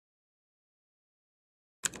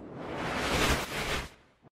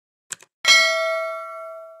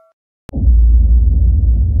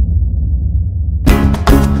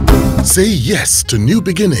Say yes to new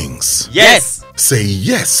beginnings. Yes. Say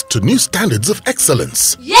yes to new standards of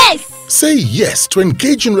excellence. Yes. Say yes to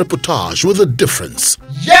engaging reportage with a difference.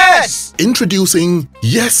 Yes. Introducing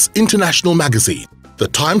Yes International Magazine. The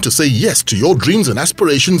time to say yes to your dreams and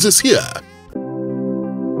aspirations is here.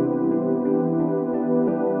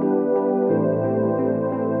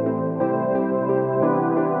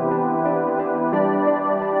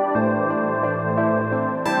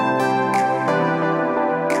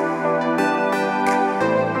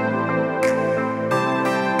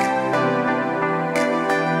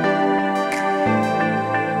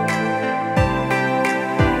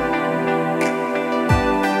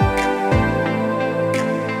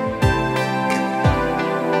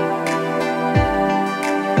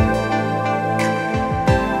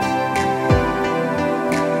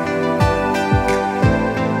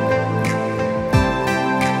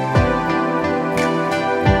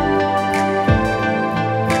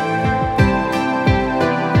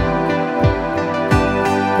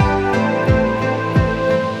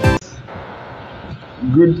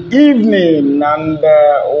 Good evening and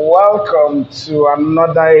welcome to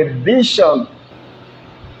another edition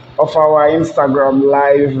of our Instagram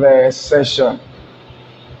live session.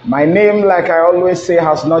 My name, like I always say,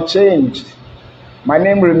 has not changed. My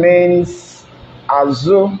name remains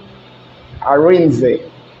Azuh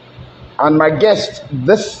Arinze, and my guest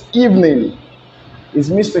this evening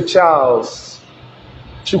is Mr. Charles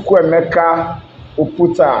Chukwuemeka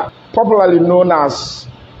Oputa, popularly known as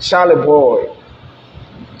Charly Boy.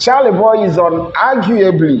 Charly Boy is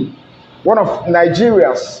unarguably one of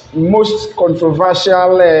Nigeria's most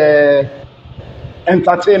controversial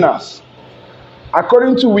entertainers.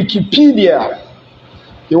 According to Wikipedia,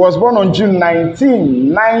 he was born on June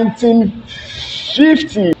 19,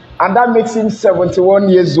 1950, and that makes him 71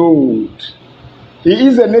 years old. He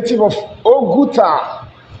is a native of Oguta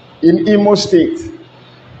in Imo State.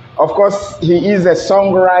 Of course, he is a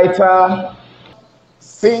songwriter,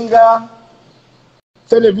 singer,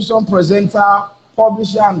 television presenter,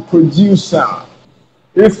 publisher, and producer.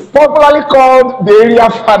 He's popularly called the area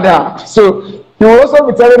father. So he will also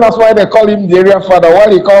be telling us why they call him the area father,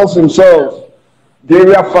 while he calls himself the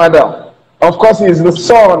area father. Of course, he is the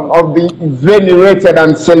son of the venerated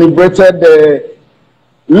and celebrated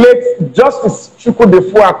late Justice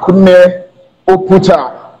Chukwudefu Akune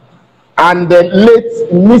Oputa and the late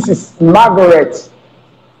Mrs. Margaret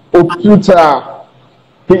Oputa.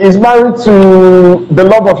 He is married to the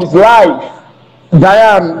love of his life,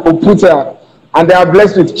 Diane Oputa, and they are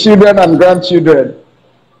blessed with children and grandchildren.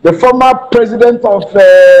 The former president of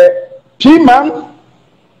PMAN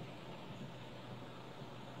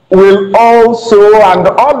will also and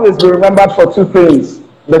always be remembered for two things: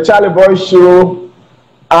 the Charly Boy Show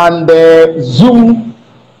and Zoom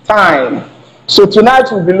time. So tonight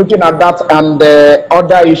we'll be looking at that and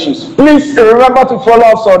other issues. Please remember to follow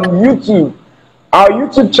us on YouTube. Our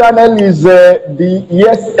YouTube channel is the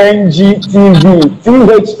YesNG TV,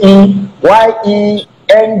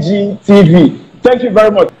 THEYENG TV. Thank you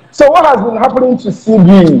very much. So what has been happening to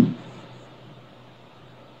CB?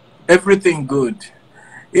 Everything good.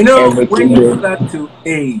 You know, when you start to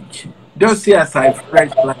age, just see as I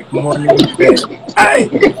fresh like morning bed.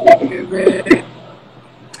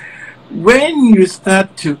 When you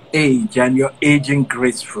start to age and you're aging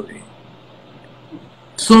gracefully,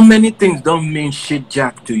 so many things don't mean shit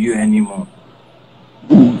jack to you anymore.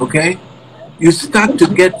 Okay? You start to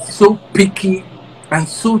get so picky and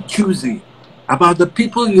so choosy about the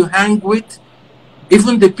people you hang with,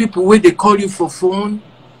 even the people where they call you for phone,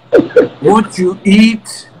 what you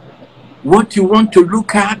eat, what you want to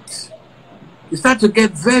look at. You start to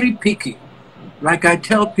get very picky. Like I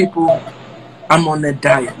tell people, I'm on a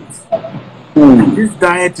diet. And this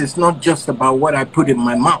diet is not just about what I put in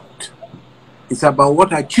my mouth. It's about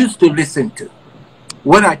what I choose to listen to,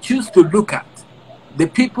 what I choose to look at, the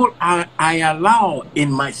people I allow in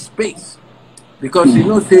my space. Because you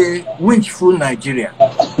know, say, winchful Nigeria.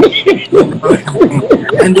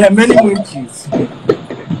 And there are many winches.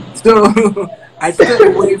 So I stay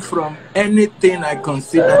away from anything I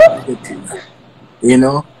consider negative. You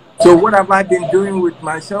know? So what have I been doing with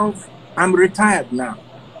myself? I'm retired now.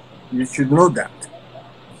 You should know that.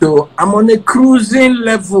 So I'm on a cruising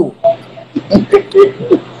level.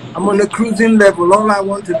 I'm on a cruising level. All I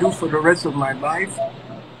want to do for the rest of my life,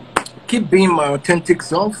 keep being my authentic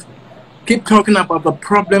self, keep talking about the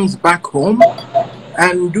problems back home,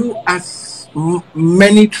 and do as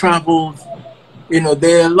many travels. You know,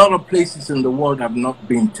 there are a lot of places in the world I've not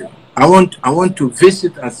been to. I want to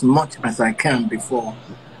visit as much as I can before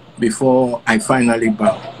I finally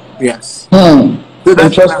bow. Yes. So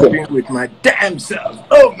that's what I'm Interesting. doing with my damn self.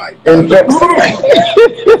 Oh my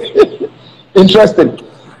Interesting. Interesting.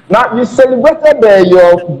 Now you celebrated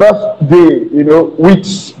your birthday,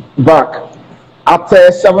 weeks back at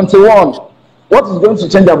 71. What is going to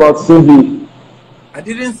change about CV? I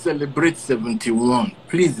didn't celebrate 71.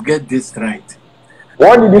 Please get this right.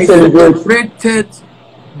 What did you celebrate? I celebrated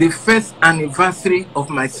the first anniversary of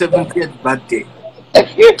my 70th birthday. I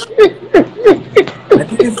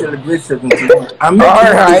didn't celebrate 71. All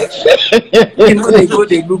right. They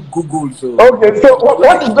look Google. So. Okay, so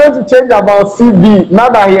what is going to change about CB now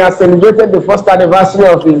that he has celebrated the first anniversary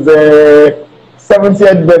of his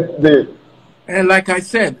 70th birthday? And like I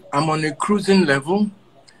said, I'm on a cruising level.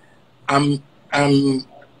 I'm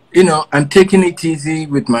taking it easy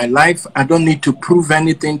with my life. I don't need to prove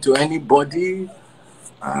anything to anybody.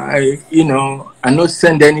 I not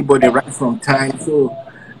send anybody right from time. So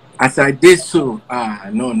as I did so,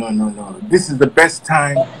 no. This is the best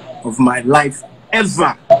time of my life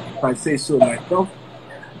ever, if I say so myself.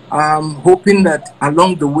 I'm hoping that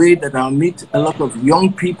along the way that I'll meet a lot of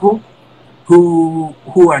young people who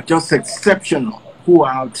are just exceptional, who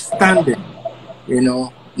are outstanding,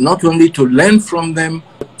 not only to learn from them,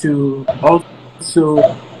 but to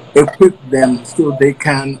also equip them so they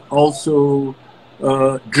can also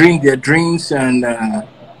dream their dreams and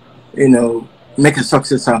make a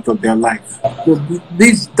success out of their life. So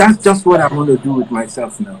that's just what I want to do with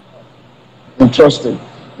myself now. Interesting.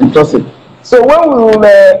 So when will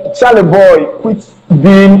Charly boy quit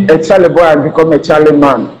being a Charly boy and become a Charly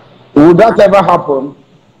man? Would that ever happen?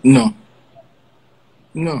 No.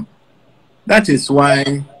 That is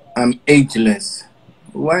why I'm ageless.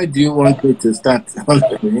 Why do you want me to start?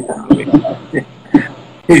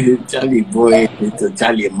 Charly boy, it's a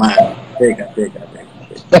Charly man. Take it.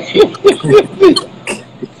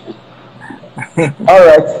 All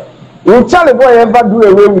right. Will Charly boy ever do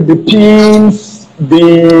away with the pins,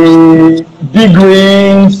 the big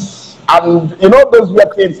rings, and those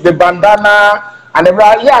weird things, the bandana and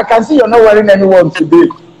everything? Yeah, I can see you're not wearing any one today,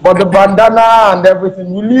 but the bandana and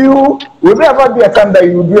everything. Will there ever be a time that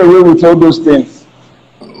you will do away with all those things?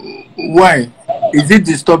 Why? Is it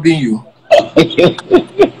disturbing you?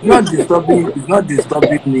 It's not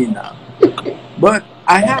disturbing me now. But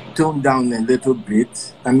I have toned down a little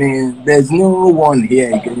bit. I mean, there's no one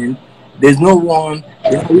here again. There's no one.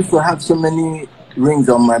 I used to have so many rings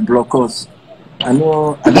on my blockers. I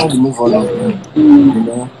don't remove all of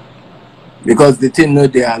them, because the thing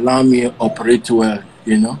they allow me to operate well,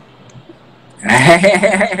 But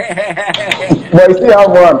you still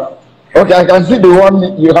have one. Okay, I can see the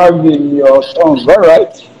one you have in your tongue. All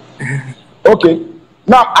right. Okay.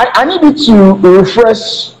 Now I need you to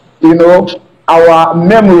refresh, our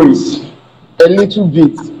memories a little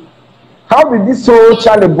bit. How did this whole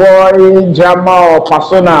Charly boy drama or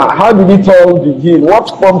persona, how did it all begin? What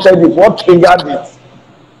prompted it? What triggered it?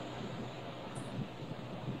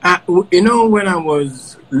 When I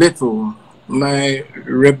was little, my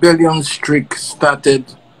rebellion streak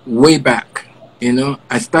started way back.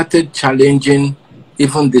 I started challenging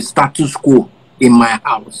even the status quo in my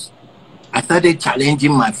house. I started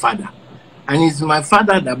challenging my father. And it's my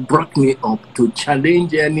father that brought me up to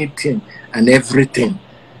challenge anything and everything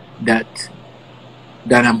that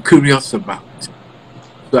I'm curious about.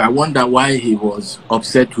 So I wonder why he was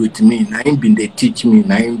upset with me. I ain't been they teach me,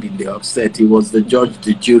 I ain't been they upset. He was the judge,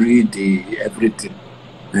 the jury, the everything.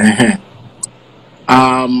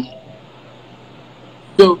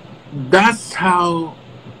 So that's how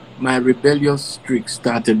my rebellious streak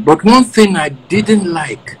started. But one thing I didn't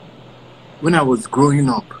like when I was growing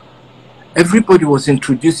up, everybody was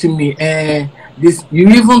introducing me, this, you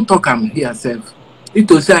even talk I'm here, self. It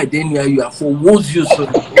was I didn't hear you are for what's you so.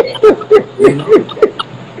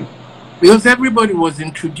 Because everybody was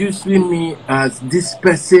introducing me as this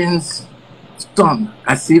person's son,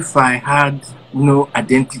 as if I had no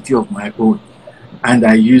identity of my own. And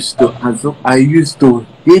I used to hate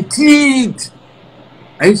it.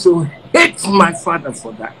 I used to hate my father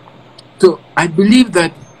for that. So I believe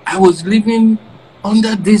that I was living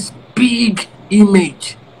under this big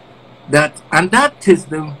image and that is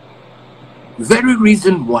the very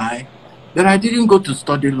reason why that I didn't go to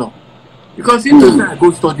study law. Because if I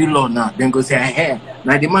go study law now, then go say, hey,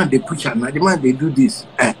 now the man they push up, now the man they do this.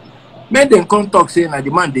 Then they come talk say, now the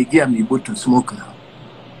man they give me go to smoke now.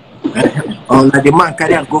 Or now the man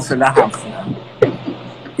carry and go for that house now.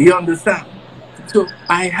 You understand? So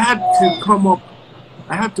I had to come up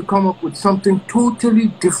with something totally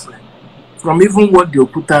different from even what the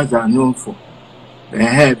Oputas are known for.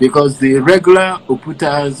 Because the regular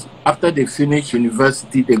Oputas, after they finish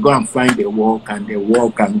university, they go and find their work and they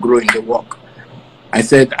work and grow in the work. I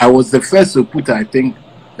said, I was the first Oputa, I think,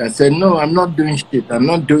 that said, no, I'm not doing shit. I'm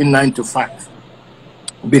not doing 9 to 5.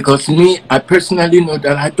 Because me, I personally know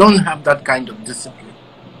that I don't have that kind of discipline.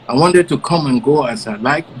 I wanted to come and go as I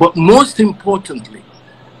like. But most importantly,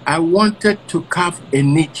 I wanted to carve a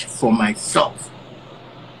niche for myself.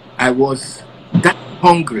 I was that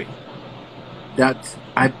hungry that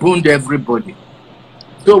I boned everybody.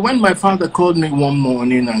 So when my father called me one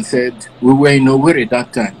morning and said, we were in Owerri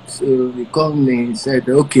that time. So he called me and said,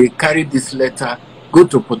 okay, carry this letter, go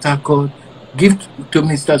to Port Harcourt, give to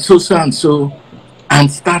Mr. So-and-so, and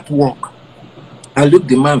start work. I looked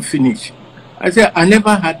the man finish. I said, I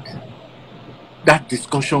never had that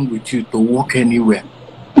discussion with you to work anywhere.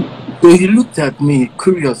 So he looked at me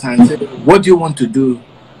curious and said, what do you want to do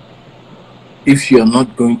if you're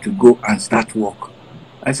not going to go and start work?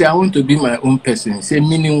 I said, I want to be my own person. He said,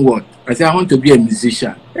 meaning what? I said, I want to be a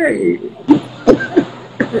musician. Hey.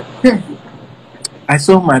 I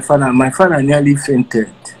saw my father. My father nearly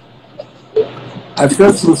fainted. I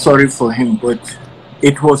felt so sorry for him, but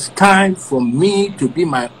it was time for me to be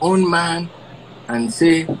my own man and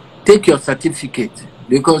say, take your certificate.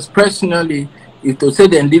 Because personally, if to say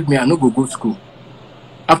then leave me, I no go school.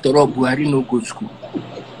 After all, Buhari no go school.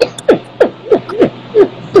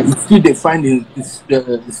 You see, they find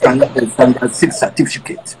the standard 6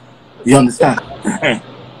 certificate. You understand?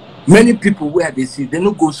 Many people where they see, they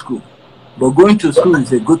no go school. But going to school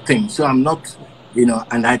is a good thing. So I'm not, you know,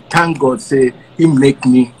 and I thank God, say, he make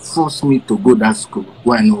me, force me to go that school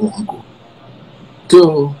where I no want to go.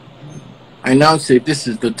 So I now say, this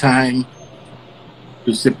is the time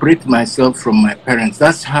to separate myself from my parents.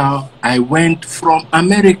 That's how I went from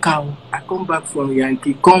America. I come back from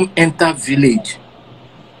Yankee, come enter village.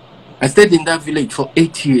 I stayed in that village for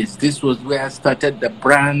 8 years. This was where I started the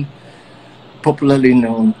brand popularly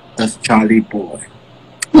known as Charly Boy.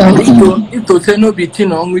 It was no be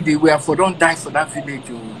with the way for don't die for that village.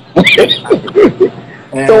 So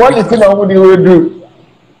what did Tinongudi do?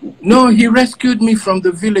 No, he rescued me from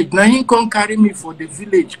the village. Now he can't carry me for the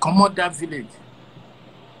village, come out that village.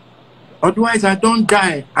 Otherwise, I don't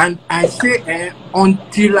die. And I say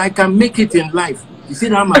until I can make it in life. You see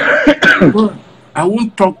that I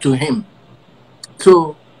won't talk to him.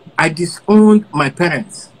 So I disowned my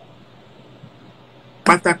parents.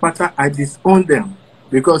 Pata, I disowned them.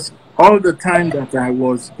 Because all the time that I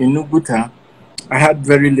was in Nuguta, I had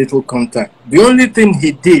very little contact. The only thing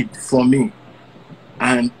he did for me,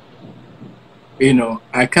 and you know,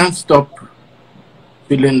 I can't stop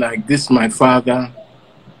feeling like this, my father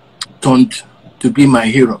turned to be my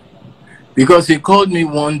hero. Because he called me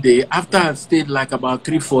one day, after I've stayed like about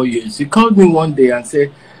 3-4 years, he called me one day and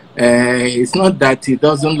said, it's not that he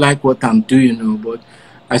doesn't like what I'm doing, you know, but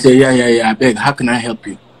I said, yeah, I beg, how can I help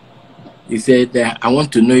you? He said, I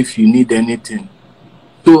want to know if you need anything.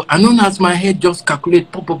 So I know as my head just calculate,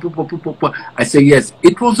 pop. I said, yes,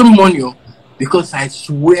 it wasn't money, because I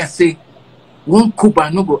swear, say, one Cuba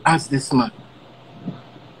no go ask this man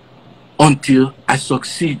until I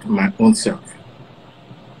succeed my own self.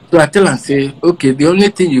 So I tell and say, okay, the only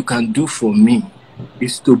thing you can do for me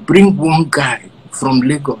is to bring one guy from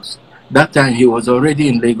Lagos. That time he was already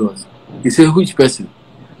in Lagos. He said, which person?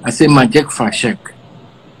 I said, Majek Fashek.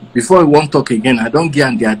 Before I won't talk again, I don't give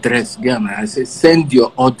him the address. I say, send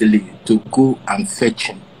your orderly to go and fetch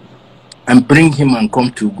him and bring him and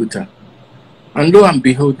come to Uguta. And lo and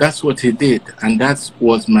behold, that's what he did. And that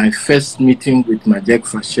was my first meeting with Majek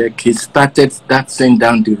Fashek. He started that Send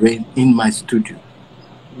Down the Rain in my studio.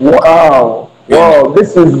 Wow. Wow,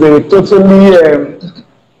 this is a totally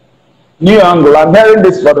new angle. I'm hearing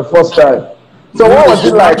this for the first time. So what was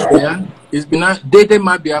it like? Yeah, it's been Dede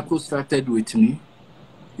Mabiako started with me.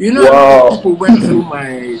 You know, wow. People went through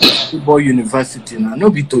my football university now. No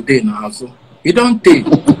be today now, so it don't take.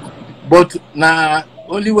 But now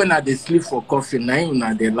only when I they sleep for coffee,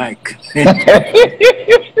 now they like.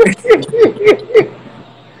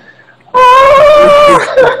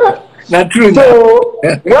 Not true. So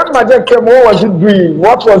when Majek came, what was he doing?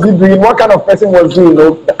 What was he doing? What kind of person was he? You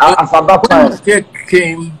know, as at that time? Majek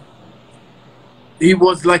came, he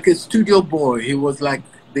was like a studio boy. He was like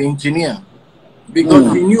the engineer.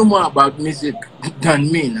 Because he knew more about music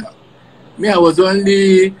than me now. Me, I was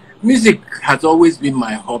only... Music has always been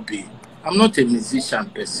my hobby. I'm not a musician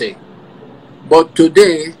per se. But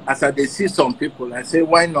today, as I see some people, I say,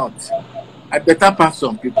 why not? I better pass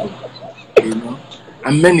some people, you know?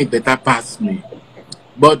 And many better pass me.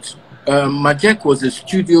 But Majek was a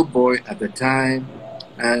studio boy at the time.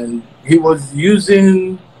 And he was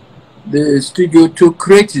using the studio to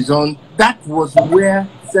create his own. That was where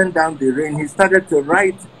Send Down the Rain, he started to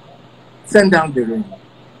write Send Down the Rain.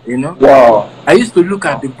 You know? Wow. I used to look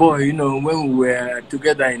at the boy, you know, when we were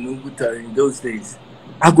together in Uguta in those days.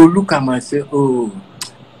 I go look at him and say, oh,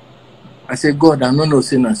 I say, God, I no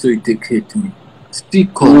sinner, so you take hate me.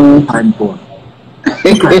 Speak on time boy.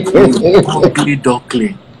 Look at him, ugly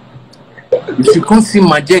duckling. If you can't see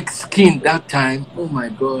Majek's skin that time, oh my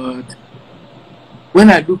God. When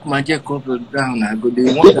I look Majek up and down, I go,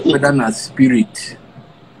 they wonder whether not spirit.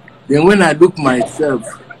 Then when I look myself,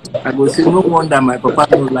 I go say, no wonder my papa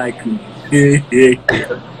don't like me.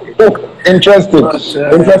 Interesting. But,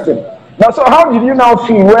 Interesting. Now, so how did you now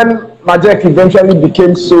feel when Majek eventually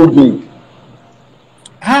became so big?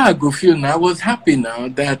 How I go feel now? I was happy now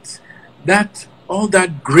that all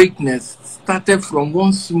that greatness started from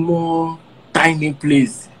one small, tiny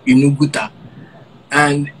place in Uguta.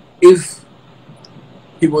 And if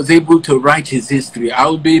he was able to write his history,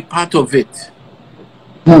 I'll be part of it.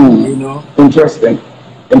 You know? Interesting.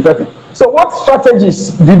 Interesting. So what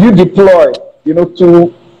strategies did you deploy, you know,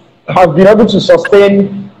 to have been able to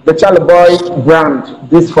sustain the Charly Boy brand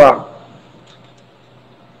this far?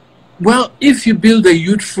 Well, if you build a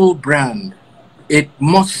youthful brand, it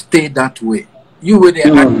must stay that way. You would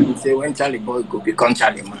actually say when Charly Boy go become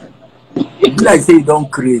Charly Man. It like say you don't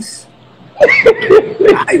craze.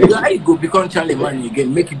 I go become Charly Man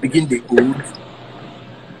again, make it begin the old.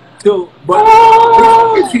 So, but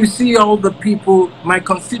if you see all the people, my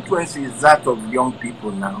constituency is that of young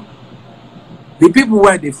people now. The people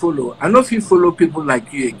where they follow, I know if you follow people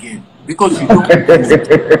like you again, because you don't.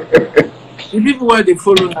 The people where they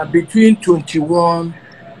follow are between 21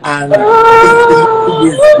 and 80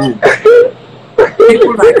 years old.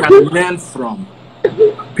 People I can learn from.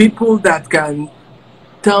 People that can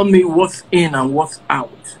tell me what's in and what's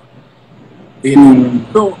out. You know?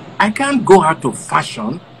 So I can't go out of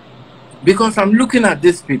fashion because I'm looking at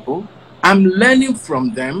these people, I'm learning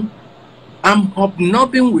from them, I'm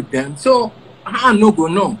hobnobbing with them. So I no go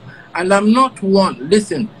no. And I'm not one.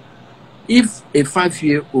 Listen, if a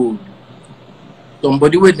 5-year-old,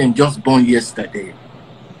 somebody with them just born yesterday,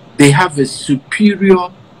 they have a superior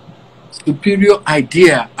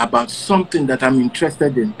idea about something that I'm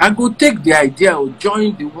interested in, I go take the idea or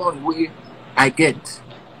join the one way I get.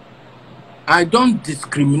 I don't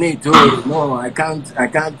discriminate. Oh no, I can't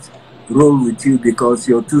roll with you because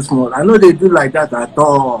you're too small. I know they do like that at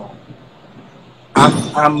all.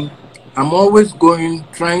 I'm always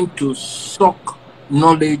trying to suck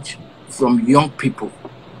knowledge from young people.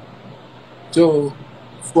 So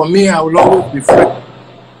for me, I will always be friendly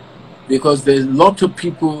because there's a lot of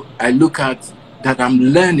people I look at that I'm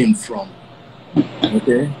learning from.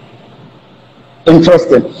 Okay.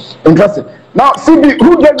 Interesting. Interesting. Now, CB,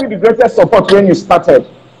 who gave you the greatest support when you started?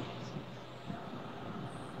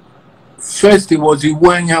 First, it was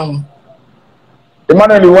Iwanyang.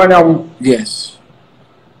 Emmanuel Iwanyang. Yes.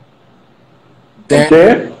 Then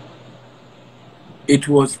Okay. it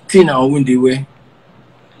was Tina Owindiwe.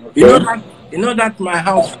 Okay. You know that my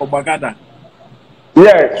house for Bagada.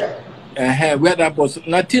 Yes. Where that was.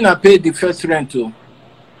 Tina paid the first rent too.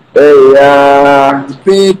 Hey, He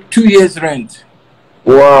paid 2 years rent.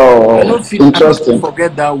 wow. I don't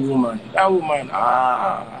forget that woman. That woman,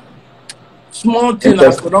 small thing I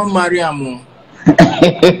don't marry her.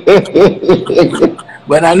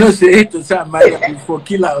 But I know say to say marry her before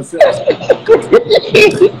kill ourselves.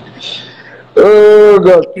 Oh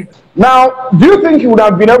God. Now, do you think you would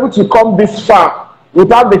have been able to come this far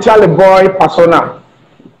without the Charly Boy persona?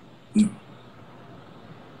 No.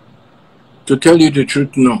 To tell you the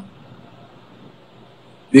truth, no.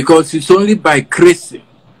 Because it's only by crazy,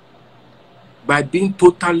 by being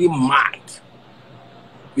totally mad.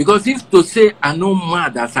 Because if to say I'm not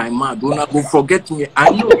mad as I'm mad, don't go forget me. I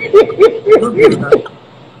know.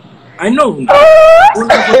 I know.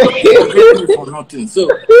 Don't forget me for nothing. So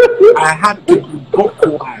I had to be buck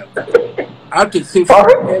wild. I had to say for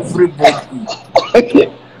everybody.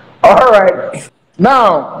 All right.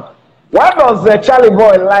 Now, why does Charly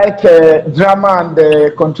Boy like drama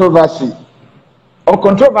and controversy? Or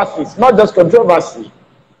controversies, not just controversy?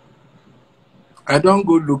 I don't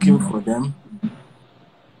go looking for them.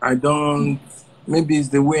 I don't. Maybe it's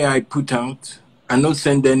the way I put out. I don't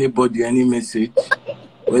send anybody any message.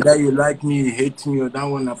 Whether you like me, you hate me, or that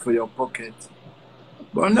one for your pocket.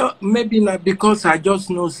 But no, maybe not because I just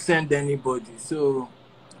don't send anybody. So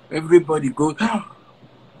everybody goes, oh,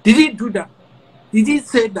 did he do that? Did he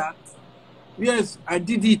say that? Yes, I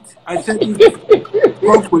did it. I said it.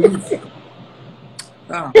 Call police.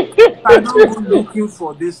 I don't go looking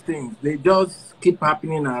for these things. They just keep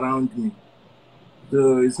happening around me.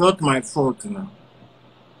 So it's not my fault now.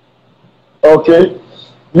 Okay.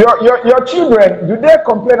 Your children, do they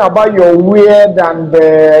complain about your weird and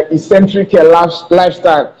eccentric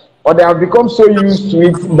lifestyle, or they have become so used to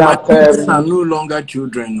it My that kids are no longer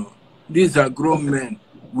children. No. These are grown men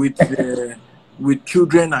with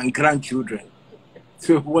children and grandchildren.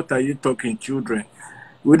 So what are you talking, children?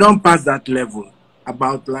 We don't pass that level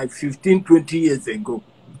about like 15, 20 years ago.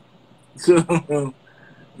 So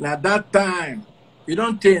now that time, you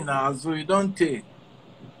don't take now, so you don't take.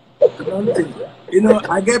 You don't take. You know,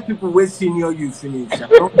 I get people where senior you finish. I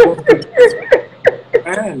don't want people.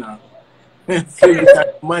 Now. So you can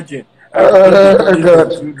imagine. I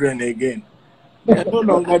don't children again. They're no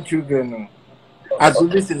longer children. No.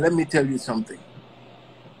 Azuh, listen, let me tell you something.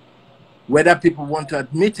 Whether people want to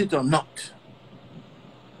admit it or not,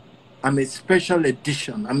 I'm a special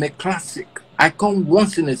edition. I'm a classic. I come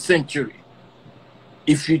once in a century.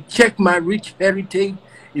 If you check my rich heritage,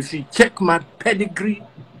 if you check my pedigree,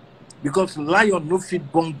 because lion no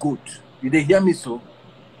fit born goat. You they hear me so?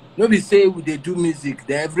 Nobody say they do music,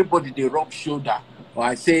 then everybody they rub shoulder. Or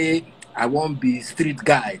I say I won't be street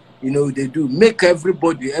guy. You know, they do. Make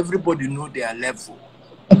everybody know their level.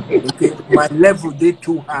 Okay, my level they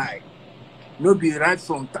too high. No be right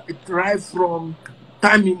from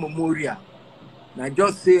time immemorial. I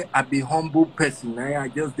just say I be humble person. I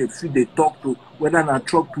just they talk to whether I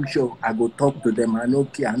truck pusher, I go talk to them. I no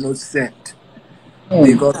care, I no sent.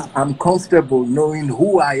 Because I'm comfortable knowing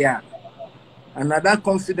who I am. And at that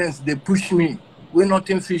confidence they push me. When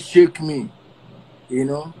nothing feel shake me. You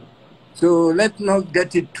know? So let's not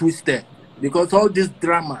get it twisted. Because all this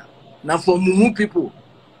drama now for Mumu people.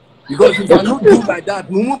 Because if I don't do like that,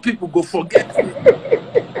 Mumu people go forget me.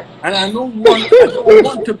 And I don't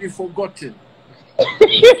want to be forgotten.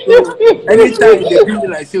 So anytime they be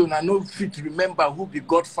like say, I no fit remember who be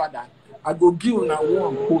Godfather, I go give una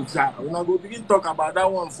one quote. I go begin talk about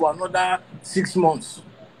that one for another 6 months.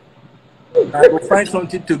 I will find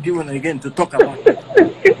something to give una again to talk about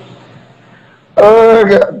it. Oh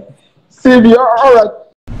God. See, all right.